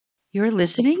You're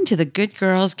listening to the Good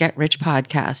Girls Get Rich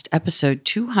podcast, episode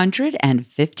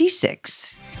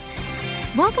 256.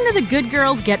 Welcome to the Good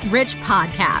Girls Get Rich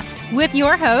podcast with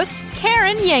your host,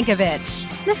 Karen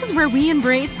Yankovich. This is where we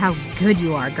embrace how good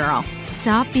you are, girl.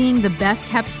 Stop being the best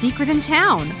kept secret in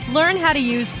town. Learn how to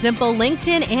use simple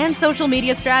LinkedIn and social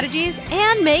media strategies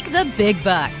and make the big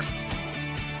bucks.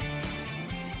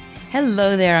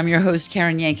 Hello there. I'm your host,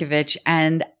 Karen Yankovich,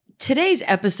 and today's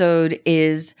episode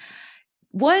is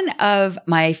one of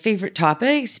my favorite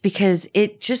topics because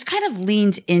it just kind of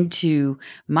leans into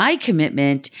my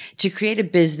commitment to create a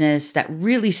business that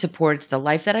really supports the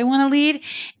life that I want to lead.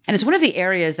 And it's one of the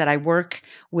areas that I work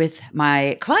with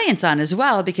my clients on as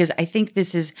well, because I think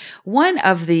this is one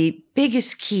of the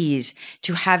biggest keys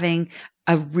to having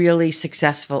a really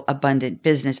successful, abundant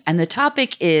business. And the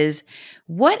topic is,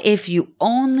 what if you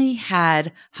only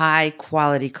had high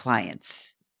quality clients?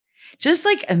 Just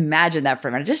like imagine that for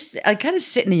a minute. Just I kind of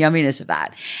sit in the yumminess of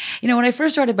that. You know, when I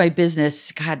first started my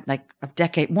business, God,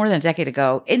 like more than a decade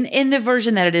ago, in the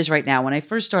version that it is right now, when I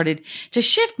first started to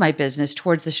shift my business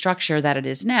towards the structure that it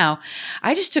is now,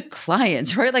 I just took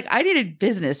clients, right? Like I needed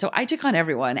business. So I took on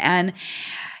everyone. And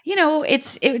you know,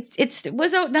 it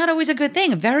was not always a good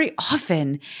thing. Very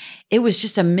often it was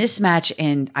just a mismatch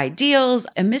in ideals,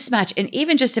 a mismatch in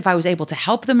even just if I was able to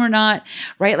help them or not,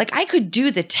 right? Like I could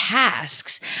do the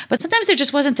tasks, but sometimes there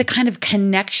just wasn't the kind of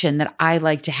connection that I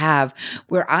like to have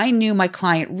where I knew my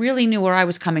client really knew where I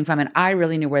was coming from and I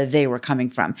really knew where they were coming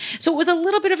from. So it was a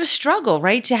little bit of a struggle,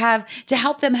 right? To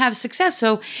help them have success.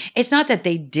 So it's not that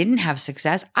they didn't have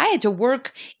success. I had to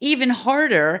work even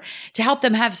harder to help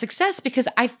them have success because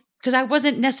I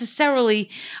wasn't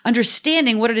necessarily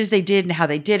understanding what it is they did and how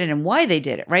they did it and why they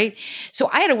did it, right? So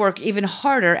I had to work even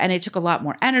harder and it took a lot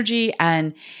more energy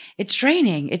and it's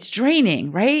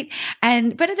draining, right?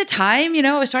 But at the time, you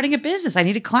know, I was starting a business. I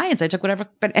needed clients. I took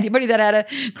but anybody that had a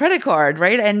credit card,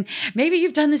 right? And maybe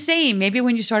you've done the same. Maybe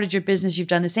when you started your business, you've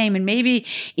done the same. And maybe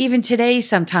even today,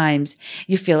 sometimes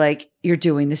you feel like you're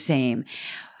doing the same.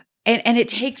 And it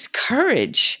takes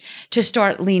courage to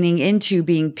start leaning into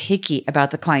being picky about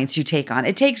the clients you take on.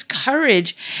 It takes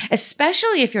courage,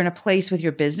 especially if you're in a place with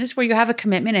your business where you have a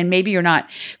commitment and maybe you're not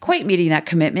quite meeting that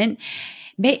commitment.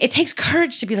 It takes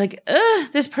courage to be like,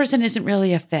 this person isn't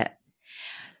really a fit.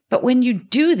 But when you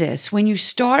do this, when you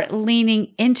start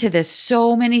leaning into this,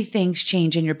 so many things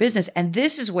change in your business. And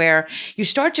this is where you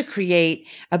start to create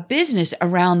a business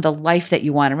around the life that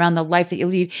you want, around the life that you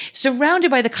lead,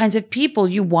 surrounded by the kinds of people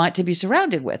you want to be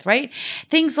surrounded with, right?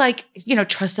 Things like, you know,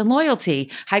 trust and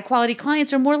loyalty. High quality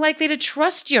clients are more likely to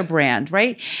trust your brand,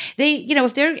 right? They, you know,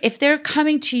 if they're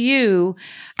coming to you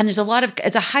and it's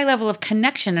a high level of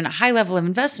connection and a high level of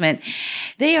investment,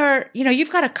 they are, you know,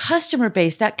 you've got a customer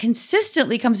base that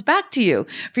consistently comes back to you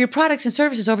for your products and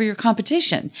services over your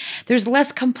competition. There's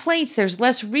less complaints. There's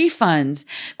less refunds.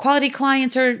 Quality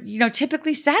clients are, you know,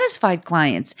 typically satisfied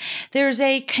clients. There's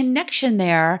a connection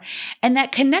there. And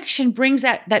that connection brings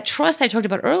that trust I talked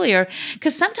about earlier,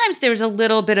 because sometimes there's a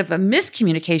little bit of a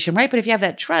miscommunication, right? But if you have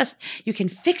that trust, you can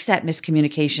fix that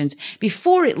miscommunications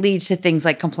before it leads to things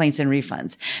like complaints and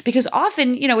refunds. Because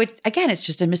often, you know, it's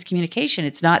just a miscommunication.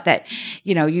 It's not that,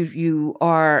 you know, you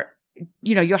are,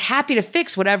 you know, you're happy to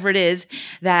fix whatever it is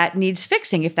that needs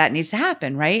fixing if that needs to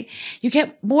happen, right? You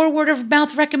get more word of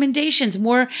mouth recommendations,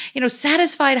 more, you know,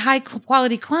 satisfied high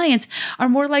quality clients are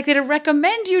more likely to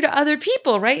recommend you to other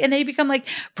people, right? And they become like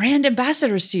brand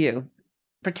ambassadors to you.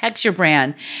 Protects your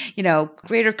brand, you know,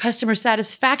 greater customer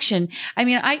satisfaction. I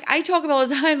mean, I talk about all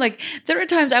the time, like there are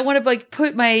times I want to like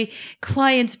put my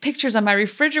clients' pictures on my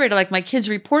refrigerator, like my kids'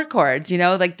 report cards, you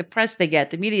know, like the press they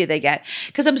get, the media they get,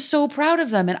 because I'm so proud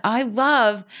of them. And I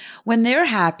love when they're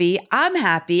happy, I'm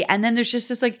happy. And then there's just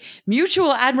this like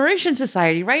mutual admiration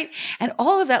society, right? And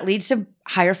all of that leads to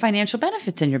higher financial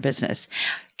benefits in your business.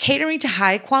 Catering to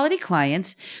high quality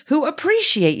clients who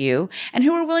appreciate you and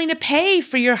who are willing to pay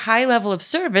for your high level of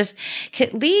service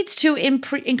leads to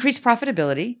increased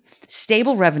profitability,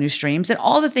 stable revenue streams, and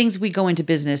all the things we go into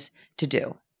business to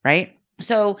do, right?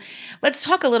 So let's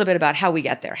talk a little bit about how we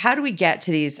get there. How do we get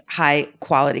to these high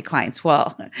quality clients?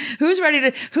 Well, who's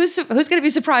going to be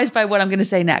surprised by what I'm going to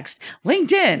say next?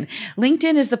 LinkedIn.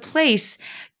 LinkedIn is the place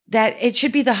that it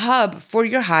should be the hub for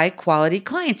your high quality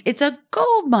clients. It's a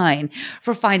gold mine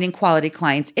for finding quality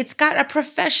clients. It's got a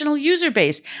professional user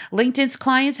base. LinkedIn's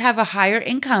clients have a higher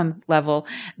average income level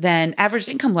than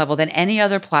any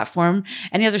other platform,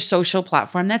 any other social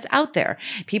platform that's out there.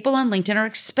 People on LinkedIn are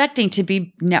expecting to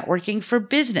be networking for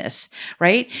business,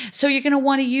 right? So you're going to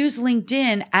want to use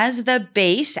LinkedIn as the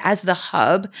base, as the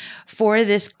hub for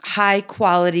this high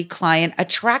quality client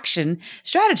attraction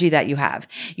strategy that you have.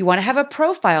 You want to have a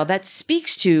profile profile that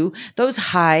speaks to those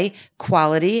high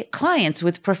quality clients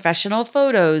with professional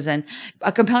photos and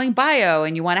a compelling bio.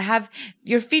 And you want to have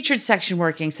your featured section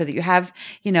working so that you have,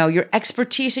 your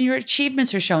expertise and your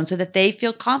achievements are shown so that they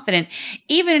feel confident,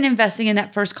 even in investing in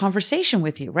that first conversation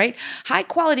with you, right? High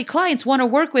quality clients want to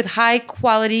work with high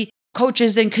quality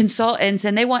coaches and consultants,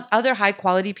 and they want other high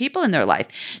quality people in their life.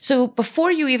 So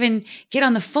before you even get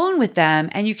on the phone with them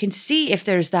and you can see if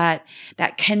there's that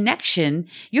connection,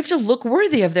 you have to look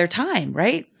worthy of their time,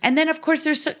 right? And then of course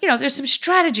there's some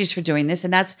strategies for doing this,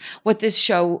 and that's what this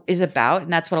show is about,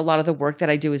 and that's what a lot of the work that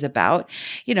I do is about.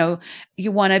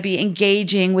 You want to be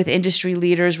engaging with industry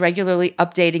leaders, regularly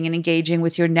updating and engaging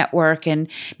with your network, and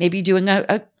maybe doing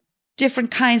a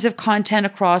different kinds of content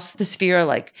across the sphere,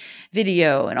 like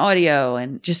video and audio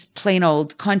and just plain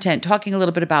old content, talking a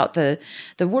little bit about the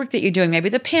work that you're doing, maybe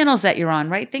the panels that you're on,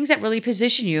 right? Things that really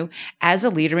position you as a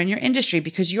leader in your industry,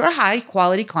 because your high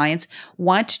quality clients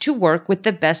want to work with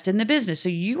the best in the business. So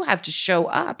you have to show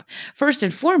up first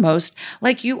and foremost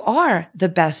like you are the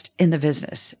best in the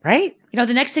business, right?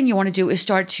 The next thing you want to do is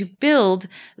start to build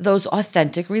those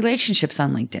authentic relationships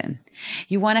on LinkedIn.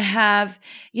 You want to have,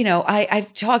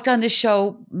 I've talked on this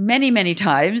show many, many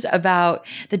times about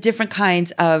the different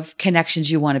kinds of connections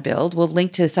you want to build. We'll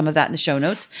link to some of that in the show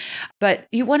notes, but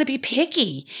you want to be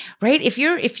picky, right? If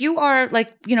you are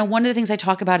like, one of the things I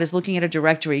talk about is looking at a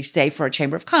directory, say for a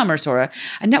chamber of commerce or a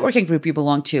networking group you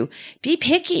belong to. Be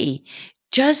picky.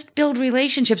 Just build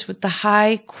relationships with the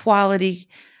high quality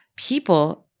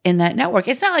people in that network.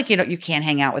 It's not like, you can't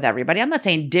hang out with everybody. I'm not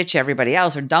saying ditch everybody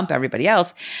else or dump everybody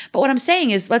else. But what I'm saying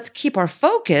is let's keep our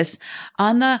focus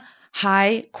on the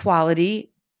high quality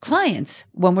clients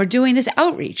when we're doing this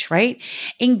outreach, right?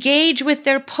 Engage with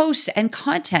their posts and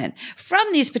content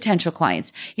from these potential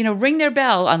clients. Ring their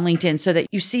bell on LinkedIn so that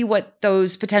you see what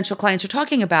those potential clients are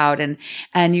talking about,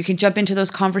 and you can jump into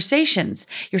those conversations.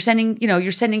 You're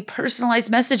sending personalized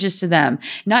messages to them,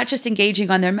 not just engaging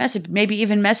on their message, maybe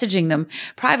even messaging them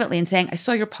privately and saying, I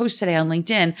saw your post today on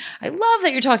LinkedIn. I love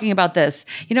that you're talking about this.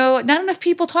 Not enough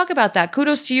people talk about that.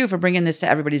 Kudos to you for bringing this to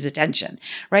everybody's attention,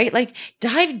 right? Like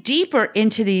dive deeper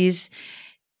into these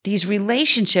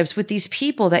relationships with these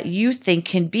people that you think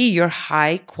can be your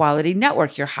high quality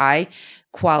network, your high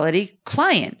quality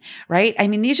client, right? I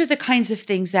mean, these are the kinds of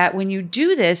things that when you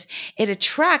do this, it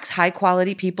attracts high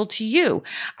quality people to you.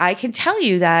 I can tell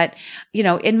you that,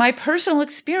 in my personal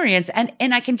experience, and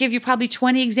I can give you probably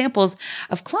 20 examples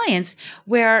of clients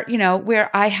where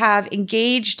I have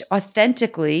engaged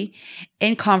authentically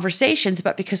in conversations,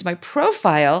 but because my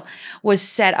profile was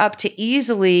set up to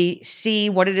easily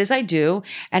see what it is I do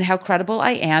and how credible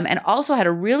I am, and also had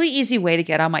a really easy way to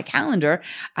get on my calendar,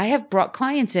 I have brought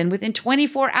clients in within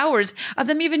 24 hours of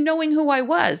them even knowing who I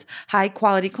was, high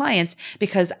quality clients,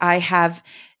 because I have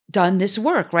done this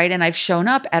work, right? And I've shown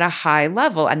up at a high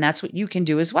level, and that's what you can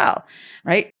do as well,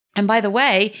 right? And by the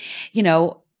way,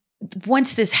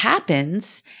 once this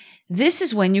happens, this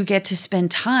is when you get to spend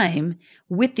time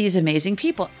with these amazing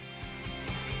people.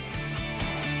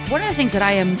 One of the things that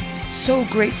I am so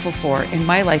grateful for in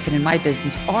my life and in my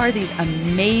business are these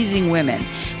amazing women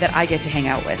that I get to hang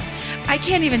out with. I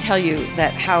can't even tell you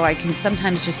that how I can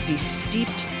sometimes just be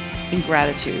steeped in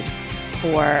gratitude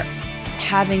for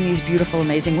having these beautiful,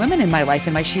 amazing women in my life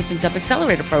in my She's Linked Up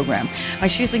Accelerator program. My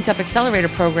She's Linked Up Accelerator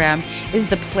program is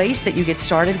the place that you get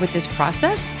started with this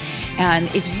process.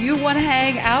 And if you want to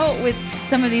hang out with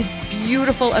some of these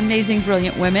beautiful, amazing,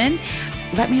 brilliant women,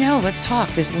 let me know. Let's talk.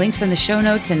 There's links in the show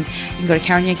notes, and you can go to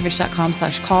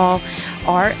KarenYankovich.com/call.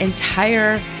 Our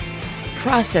entire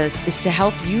process is to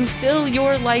help you fill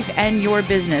your life and your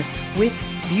business with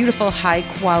beautiful, high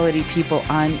quality people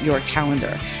on your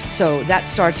calendar. So that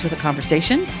starts with a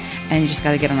conversation, and you just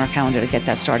got to get on our calendar to get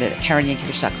that started at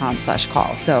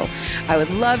KarenYankovich.com/call. So I would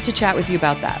love to chat with you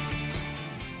about that.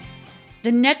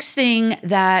 The next thing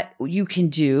that you can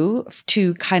do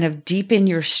to kind of deepen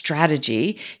your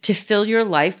strategy to fill your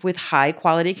life with high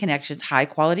quality connections, high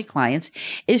quality clients,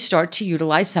 is start to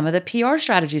utilize some of the PR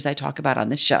strategies I talk about on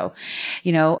the show.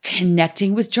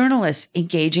 Connecting with journalists,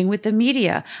 engaging with the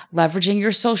media, leveraging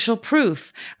your social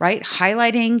proof, right?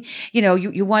 Highlighting,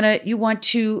 you want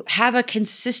to have a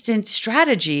consistent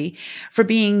strategy for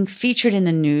being featured in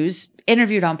the news,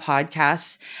 interviewed on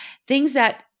podcasts, things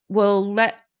that will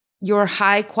let your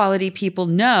high quality people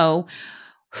know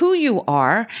who you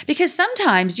are, because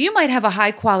sometimes you might have a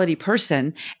high quality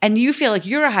person and you feel like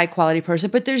you're a high quality person,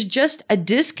 but there's just a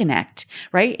disconnect,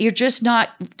 right? There's just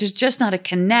not a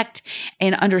connect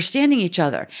in understanding each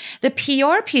other. The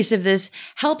PR piece of this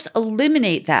helps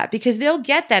eliminate that, because they'll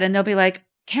get that and they'll be like,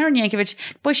 Karen Yankovich,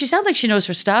 boy, she sounds like she knows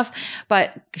her stuff,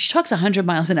 but she talks 100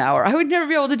 miles an hour. I would never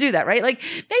be able to do that, right? Like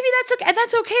maybe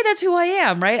that's okay. That's who I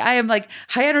am, right? I am like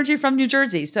high energy from New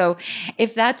Jersey. So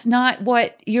if that's not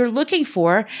what you're looking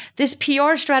for, these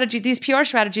PR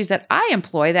strategies that I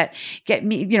employ that get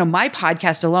me, my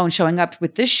podcast alone showing up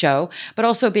with this show, but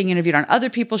also being interviewed on other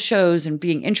people's shows and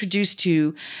being introduced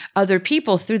to other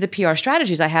people through the PR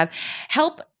strategies I have,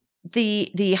 help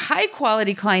the high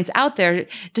quality clients out there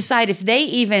decide if they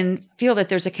even feel that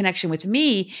there's a connection with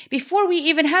me before we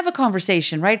even have a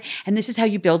conversation, right? And this is how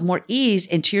you build more ease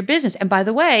into your business. And by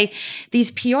the way,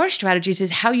 these PR strategies is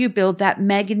how you build that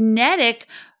magnetic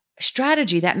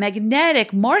strategy, that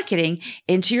magnetic marketing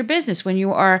into your business when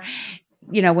you are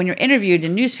when you're interviewed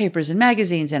in newspapers and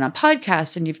magazines and on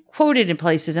podcasts and you've quoted in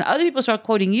places and other people start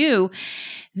quoting you.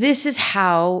 This is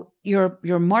how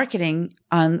your marketing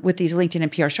with these LinkedIn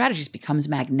and PR strategies becomes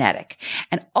magnetic.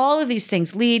 And all of these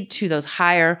things lead to those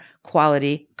higher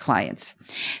quality clients.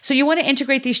 So you want to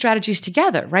integrate these strategies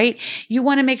together, right? You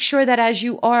want to make sure that as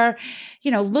you are,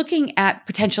 looking at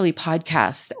potentially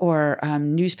podcasts or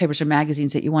newspapers or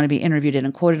magazines that you want to be interviewed in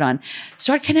and quoted on,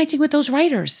 start connecting with those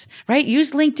writers, right?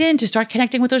 Use LinkedIn to start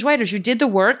connecting with those writers. You did the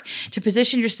work to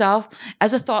position yourself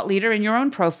as a thought leader in your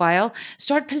own profile.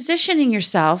 Start positioning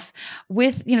yourself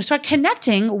with, start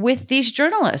connecting with these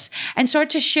journalists and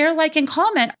start to share, like, and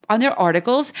comment on their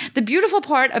articles. The beautiful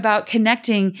part about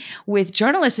connecting with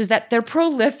journalists is that they're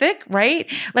prolific,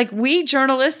 right? Like we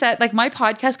journalists like my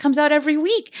podcast comes out every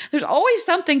week. There's always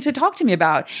something to talk to me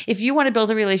about if you want to build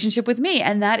a relationship with me.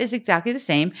 And that is exactly the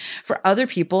same for other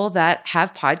people that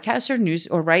have podcasts or news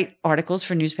or write articles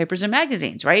for newspapers and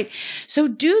magazines, right? So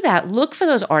do that. Look for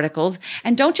those articles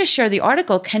and don't just share the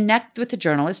article. Connect with the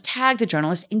journalist, tag the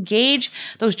journalist, engage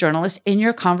those journalists in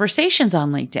your conversations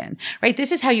on LinkedIn, right?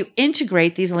 This is how you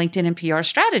integrate these LinkedIn and PR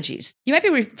strategies. You might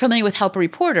be familiar with Help a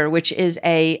Reporter, which is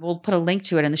we'll put a link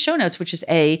to it in the show notes, which is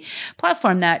a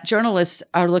platform that journalists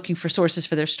are looking for sources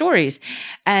for their stories.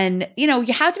 And, you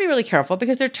have to be really careful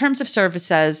because their terms of service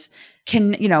says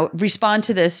can, respond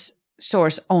to this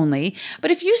source only. But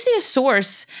if you see a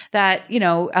source that,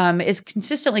 is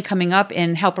consistently coming up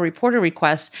in Help a Reporter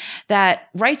requests that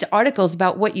writes articles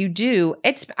about what you do,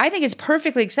 I think it's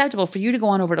perfectly acceptable for you to go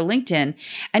on over to LinkedIn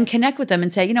and connect with them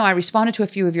and say, I responded to a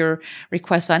few of your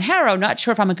requests on Harrow, not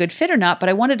sure if I'm a good fit or not, but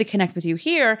I wanted to connect with you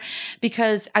here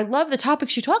because I love the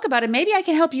topics you talk about and maybe I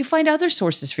can help you find other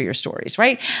sources for your stories,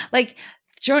 right? Like,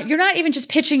 you're not even just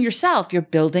pitching yourself, you're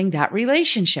building that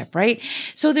relationship, right?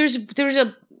 So there's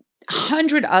a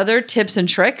 100 other tips and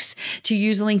tricks to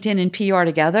use LinkedIn and PR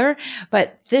together,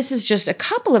 but this is just a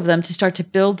couple of them to start to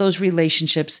build those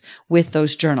relationships with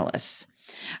those journalists.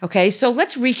 Okay, so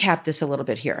let's recap this a little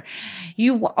bit here.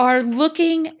 You are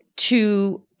looking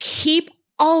to keep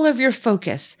all of your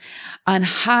focus on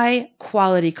high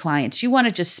quality clients. You want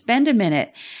to just spend a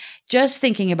minute just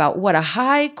thinking about what a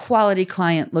high quality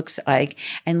client looks like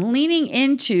and leaning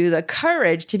into the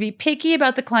courage to be picky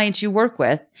about the clients you work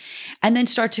with, and then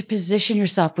start to position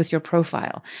yourself with your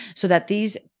profile so that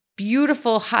these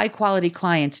beautiful high quality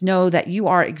clients know that you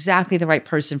are exactly the right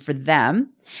person for them.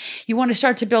 You want to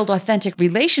start to build authentic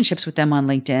relationships with them on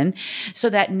LinkedIn so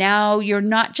that now you're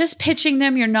not just pitching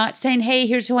them. You're not saying, hey,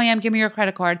 here's who I am. Give me your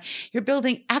credit card. You're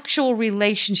building actual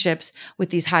relationships with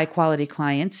these high quality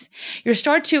clients. You're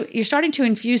starting to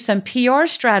infuse some PR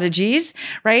strategies,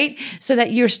 right? So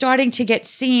that you're starting to get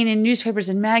seen in newspapers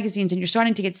and magazines and you're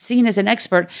starting to get seen as an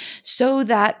expert so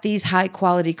that these high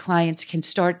quality clients can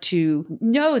start to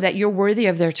know that you're worthy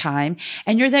of their time.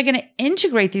 And you're then going to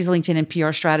integrate these LinkedIn and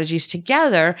PR strategies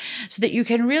together so that you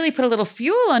can really put a little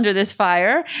fuel under this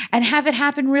fire and have it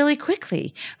happen really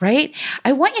quickly, right?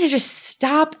 I want you to just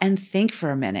stop and think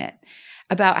for a minute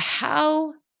about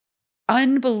how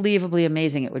unbelievably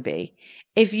amazing it would be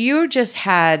if your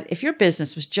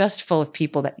business was just full of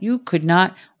people that you could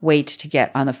not wait to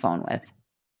get on the phone with.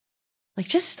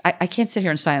 I can't sit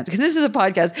here in silence because this is a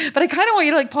podcast, but I kind of want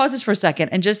you to pause this for a second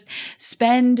and just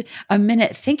spend a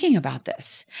minute thinking about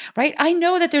this, right? I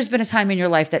know that there's been a time in your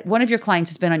life that one of your clients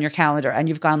has been on your calendar and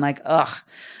you've gone ugh,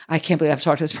 I can't believe I have to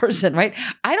talk to this person, right?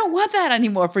 I don't want that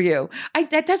anymore for you.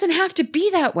 That doesn't have to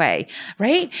be that way,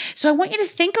 right? So I want you to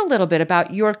think a little bit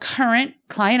about your current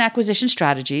client acquisition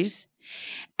strategies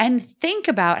and think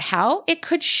about how it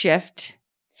could shift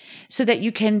so that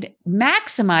you can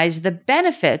maximize the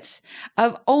benefits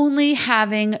of only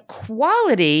having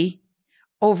quality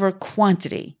over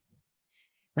quantity,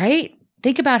 right?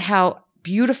 Think about how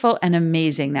beautiful and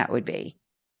amazing that would be.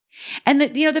 And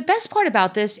the best part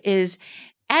about this is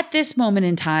at this moment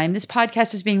in time, this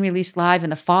podcast is being released live in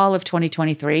the fall of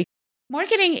 2023.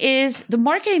 The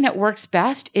marketing that works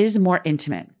best is more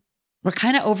intimate. We're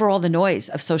kind of over all the noise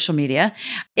of social media.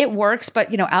 It works, but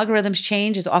algorithms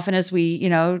change as often as we,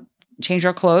 change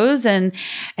our clothes and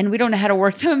we don't know how to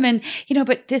work them. And,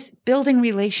 but this building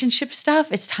relationship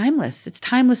stuff, it's timeless. It's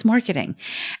timeless marketing,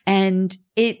 and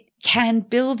it can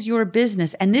build your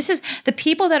business. And this is the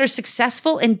people that are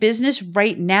successful in business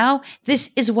right now.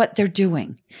 This is what they're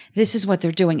doing. This is what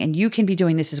they're doing. And you can be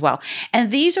doing this as well.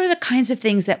 And these are the kinds of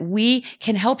things that we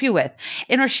can help you with.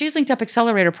 In our She's Linked Up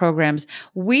Accelerator programs,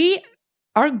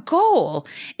 our goal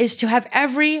is to have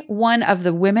every one of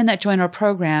the women that join our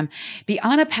program be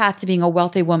on a path to being a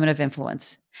wealthy woman of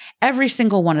influence. Every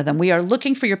single one of them. We are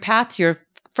looking for your path to your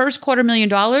first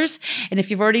 $250,000. And if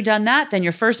you've already done that, then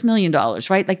your first $1 million,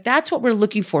 right? Like that's what we're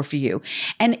looking for you.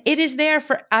 And it is there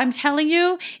I'm telling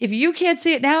you, if you can't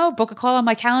see it now, book a call on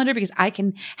my calendar because I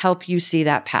can help you see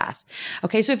that path.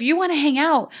 Okay. So if you want to hang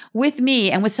out with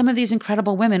me and with some of these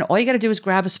incredible women, all you got to do is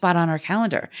grab a spot on our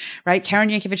calendar, right?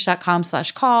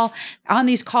 KarenYankovich.com/call. On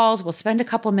these calls, we'll spend a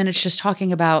couple of minutes just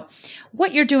talking about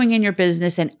what you're doing in your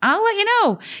business. And I'll let you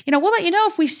know, we'll let you know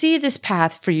if we see this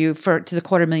path for you to the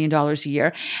 $250,000 a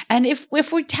year. And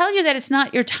if we tell you that it's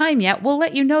not your time yet, we'll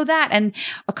let you know that. And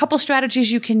a couple strategies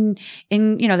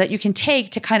that you can take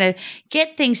to kind of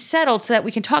get things settled so that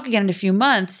we can talk again in a few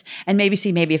months and maybe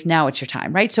if now it's your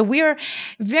time, right? So we are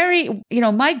very,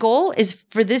 my goal is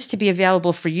for this to be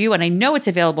available for you. And I know it's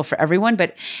available for everyone,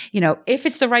 but if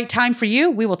it's the right time for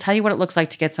you, we will tell you what it looks like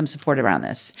to get some support around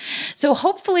this. So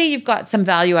hopefully you've got some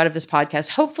value out of this podcast.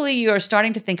 Hopefully you are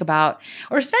starting to think about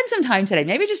or spend some time today,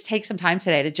 maybe just take some time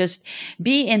today to just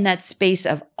be in that space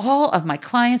of all of my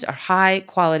clients are high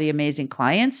quality, amazing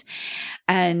clients.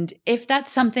 And if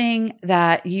that's something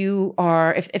that you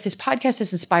are, if this podcast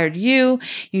has inspired you,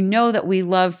 that we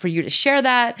love for you to share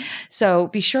that. So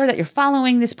be sure that you're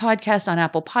following this podcast on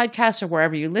Apple Podcasts or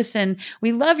wherever you listen.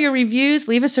 We love your reviews.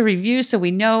 Leave us a review so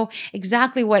we know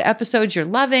exactly what episodes you're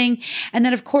loving. And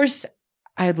then, of course,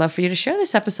 I'd love for you to share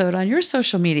this episode on your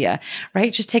social media,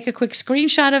 right? Just take a quick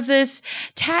screenshot of this,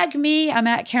 tag me. I'm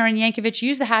at Karen Yankovich.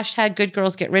 Use the hashtag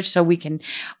 #GoodGirlsGetRich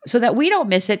so that we don't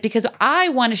miss it, because I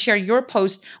want to share your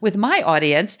post with my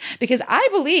audience, because I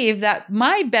believe that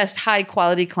my best high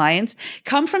quality clients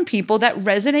come from people that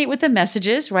resonate with the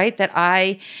messages, right, that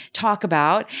I talk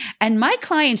about. And my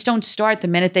clients don't start the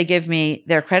minute they give me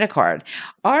their credit card.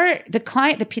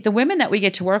 The women that we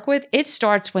get to work with, it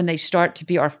starts when they start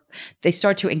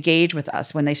to engage with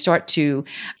us, when they start to,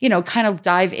 kind of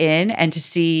dive in and to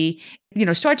see,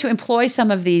 start to employ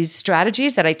some of these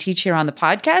strategies that I teach here on the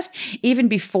podcast, even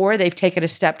before they've taken a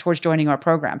step towards joining our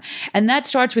program. And that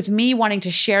starts with me wanting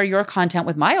to share your content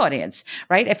with my audience,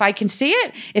 right? If I can see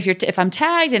it, if I'm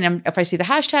tagged and if I see the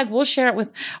hashtag, we'll share it with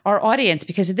our audience,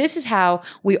 because this is how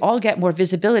we all get more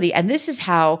visibility. And this is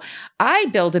how I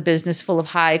build a business full of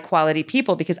high quality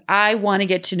people, because I want to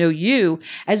get to know you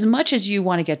as much as you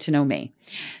want to get to know me.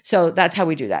 So that's how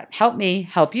we do that. Help me,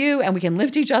 help you, and we can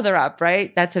lift each other up,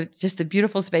 right? That's just a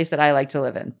beautiful space that I like to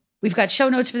live in. We've got show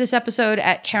notes for this episode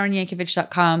at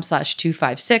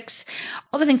KarenYankovich.com/256.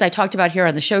 All the things I talked about here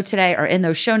on the show today are in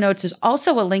those show notes. There's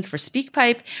also a link for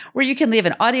SpeakPipe where you can leave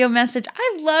an audio message.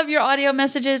 I love your audio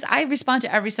messages. I respond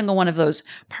to every single one of those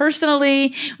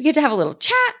personally. We get to have a little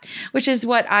chat, which is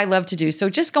what I love to do. So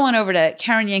just go on over to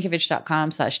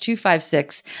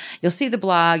KarenYankovich.com/256. You'll see the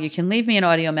blog. You can leave me an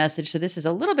audio message. So this is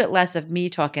a little bit less of me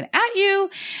talking at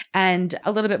you and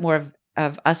a little bit more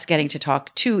of us getting to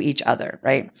talk to each other,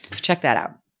 right? So check that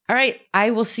out. All right.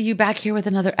 I will see you back here with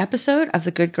another episode of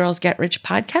the Good Girls Get Rich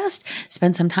podcast.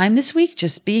 Spend some time this week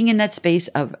just being in that space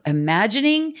of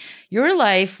imagining your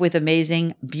life with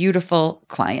amazing, beautiful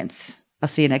clients. I'll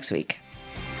see you next week.